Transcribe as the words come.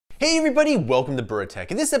Hey everybody, welcome to Bura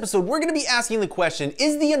Tech. In this episode, we're going to be asking the question,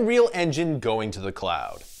 is the Unreal Engine going to the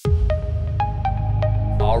cloud?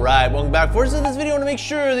 Alright, welcome back. First in this video, I want to make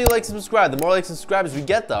sure that you like and subscribe. The more likes and subscribers we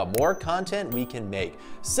get, the more content we can make.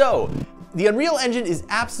 So, the Unreal Engine is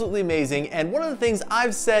absolutely amazing, and one of the things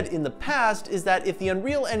I've said in the past is that if the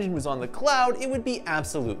Unreal Engine was on the cloud, it would be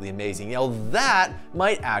absolutely amazing. Now that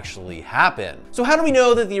might actually happen. So how do we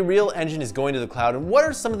know that the Unreal Engine is going to the cloud, and what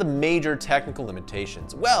are some of the major technical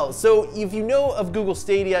limitations? Well, so if you know of Google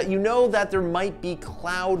Stadia, you know that there might be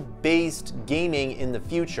cloud-based gaming in the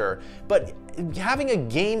future, but having a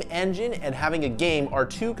game engine and having a game are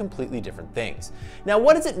two completely different things. Now,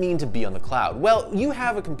 what does it mean to be on the cloud? Well, you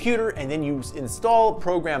have a computer and then you install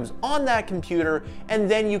programs on that computer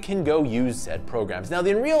and then you can go use said programs. Now,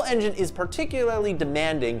 the Unreal Engine is particularly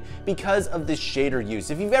demanding because of the shader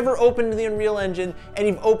use. If you've ever opened the Unreal Engine and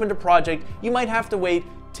you've opened a project, you might have to wait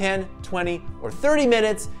 10, 20, or 30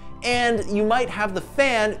 minutes, and you might have the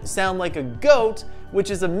fan sound like a goat, which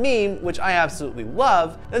is a meme, which I absolutely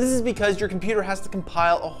love. Now this is because your computer has to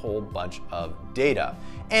compile a whole bunch of data.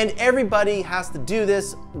 And everybody has to do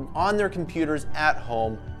this on their computers at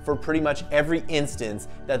home for pretty much every instance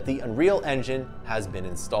that the Unreal Engine has been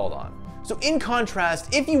installed on. So in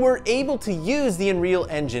contrast, if you were able to use the Unreal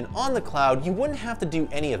Engine on the cloud, you wouldn't have to do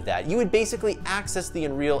any of that. You would basically access the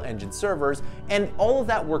Unreal Engine servers, and all of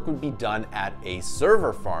that work would be done at a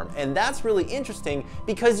server farm. And that's really interesting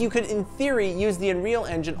because you could, in theory, use the Unreal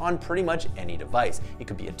Engine on pretty much any device. It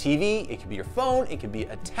could be a TV, it could be your phone, it could be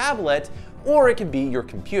a tablet, or it could be your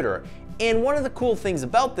computer. And one of the cool things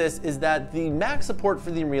about this is that the Mac support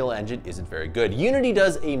for the Unreal Engine isn't very good. Unity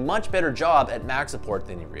does a much better job at Mac support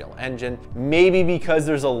than the Unreal Engine. Maybe because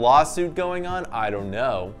there's a lawsuit going on, I don't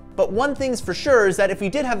know. But one thing's for sure is that if you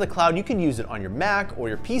did have the cloud, you can use it on your Mac or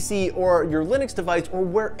your PC or your Linux device or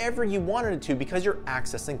wherever you wanted it to because you're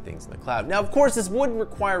accessing things in the cloud. Now, of course, this would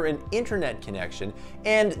require an internet connection,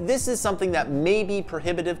 and this is something that may be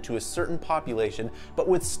prohibitive to a certain population, but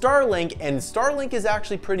with Starlink, and Starlink is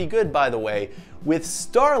actually pretty good, by the way, with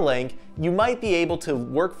Starlink, you might be able to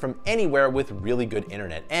work from anywhere with really good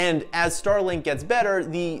internet. And as Starlink gets better,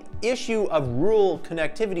 the issue of rural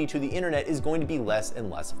connectivity to the internet is going to be less and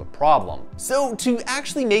less of a problem. So to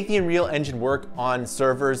actually make the Unreal Engine work on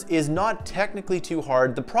servers is not technically too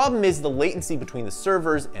hard. The problem is the latency between the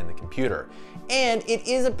servers and the computer. And it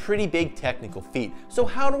is a pretty big technical feat. So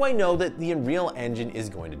how do I know that the Unreal Engine is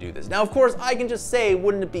going to do this? Now, of course, I can just say,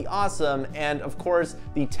 wouldn't it be awesome? And of course,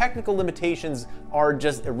 the technical limitations are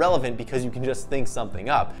just irrelevant because you can just think something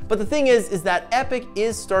up. But the thing is that Epic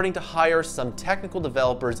is starting to hire some technical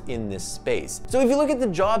developers in this space. So if you look at the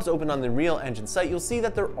jobs open on the Unreal Engine site, you'll see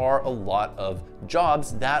that there are a lot of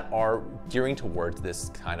jobs that are gearing towards this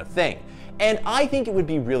kind of thing. And I think it would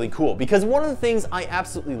be really cool because one of the things I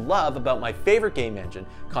absolutely love about my favorite game engine,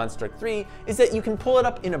 Construct 3, is that you can pull it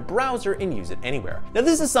up in a browser and use it anywhere. Now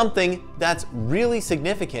this is something that's really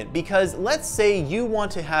significant because let's say you want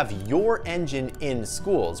to have your engine in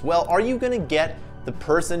schools. Well, are you going to get the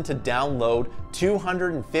person to download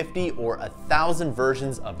 250 or 1,000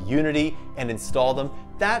 versions of Unity and install them?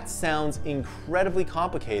 That sounds incredibly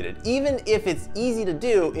complicated. Even if it's easy to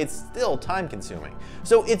do, it's still time consuming.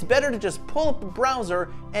 So it's better to just pull up a browser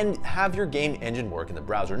and have your game engine work in the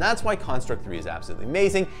browser. And that's why Construct 3 is absolutely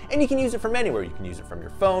amazing. And you can use it from anywhere. You can use it from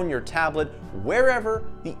your phone, your tablet, wherever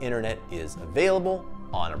the internet is available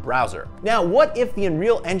on a browser. Now, what if the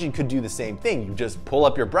Unreal Engine could do the same thing? You just pull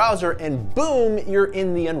up your browser and boom, you're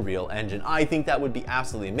in the Unreal Engine. I think that would be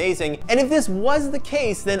absolutely amazing. And if this was the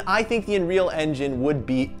case, then I think the Unreal Engine would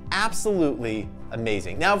be absolutely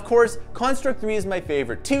amazing. Now, of course, Construct 3 is my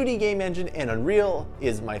favorite 2D game engine and Unreal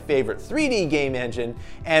is my favorite 3D game engine.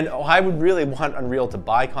 And I would really want Unreal to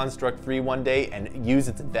buy Construct 3 one day and use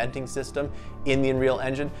its inventing system in the Unreal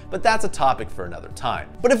Engine, but that's a topic for another time.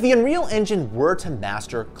 But if the Unreal Engine were to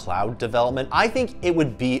master cloud development, I think it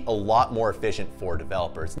would be a lot more efficient for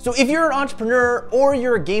developers. So if you're an entrepreneur or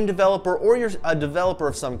you're a game developer or you're a developer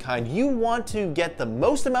of some kind, you want to get the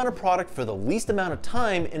most amount of product for the least amount of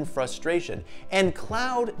time and frustration. And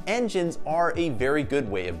cloud engines are a very good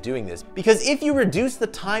way of doing this because if you reduce the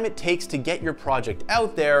time it takes to get your project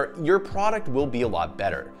out there, your product will be a lot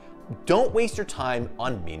better. don't waste your time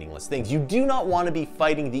on meaningless things. You do not want to be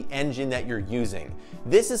fighting the engine that you're using.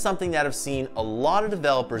 This is something that I've seen a lot of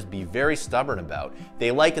developers be very stubborn about.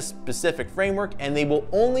 They like a specific framework and they will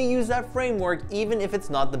only use that framework even if it's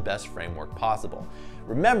not the best framework possible.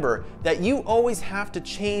 Remember that you always have to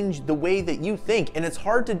change the way that you think, and it's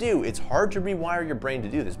hard to do. It's hard to rewire your brain to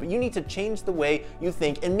do this, but you need to change the way you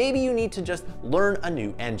think, and maybe you need to just learn a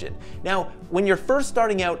new engine. Now, when you're first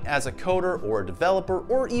starting out as a coder or a developer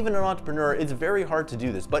or even an entrepreneur, it's very hard to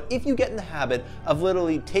do this. But if you get in the habit of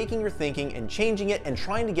literally taking your thinking and changing it and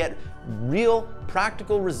trying to get real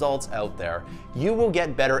practical results out there, you will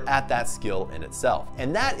get better at that skill in itself.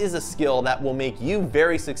 And that is a skill that will make you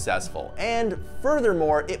very successful. And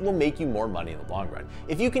furthermore, it will make you more money in the long run.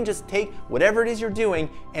 If you can just take whatever it is you're doing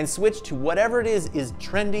and switch to whatever it is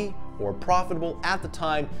trendy or profitable at the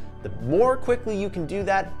time, the more quickly you can do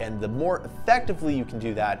that and the more effectively you can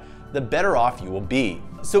do that, the better off you will be.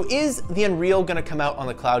 So is the Unreal gonna come out on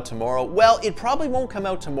the cloud tomorrow? Well, it probably won't come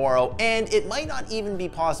out tomorrow, and it might not even be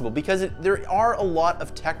possible because there are a lot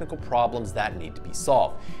of technical problems that need to be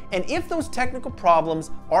solved. And if those technical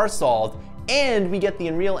problems are solved and we get the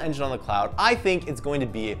Unreal Engine on the cloud, I think it's going to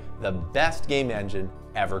be the best game engine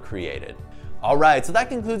ever created. Alright, so that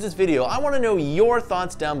concludes this video. I want to know your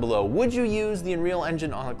thoughts down below. Would you use the Unreal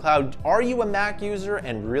Engine on the cloud? Are you a Mac user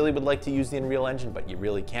and really would like to use the Unreal Engine, but you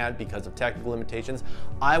really can't because of technical limitations?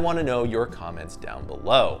 I want to know your comments down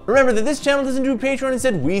below. Remember that this channel doesn't do Patreon,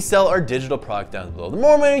 instead we sell our digital product down below. The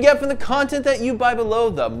more money we get from the content that you buy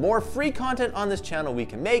below, the more free content on this channel we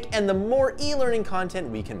can make, and the more e-learning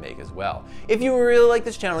content we can make as well. If you really like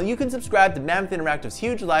this channel, you can subscribe to Mammoth Interactive's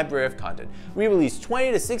huge library of content. We release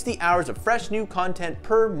 20 to 60 hours of fresh new content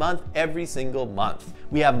per month every single month.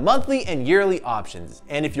 We have monthly and yearly options,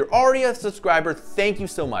 and if you're already a subscriber, thank you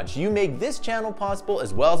so much. You make this channel possible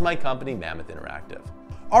as well as my company, Mammoth Interactive.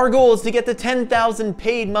 Our goal is to get to 10,000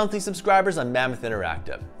 paid monthly subscribers on Mammoth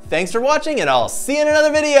Interactive. Thanks for watching, and I'll see you in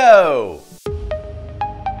another video!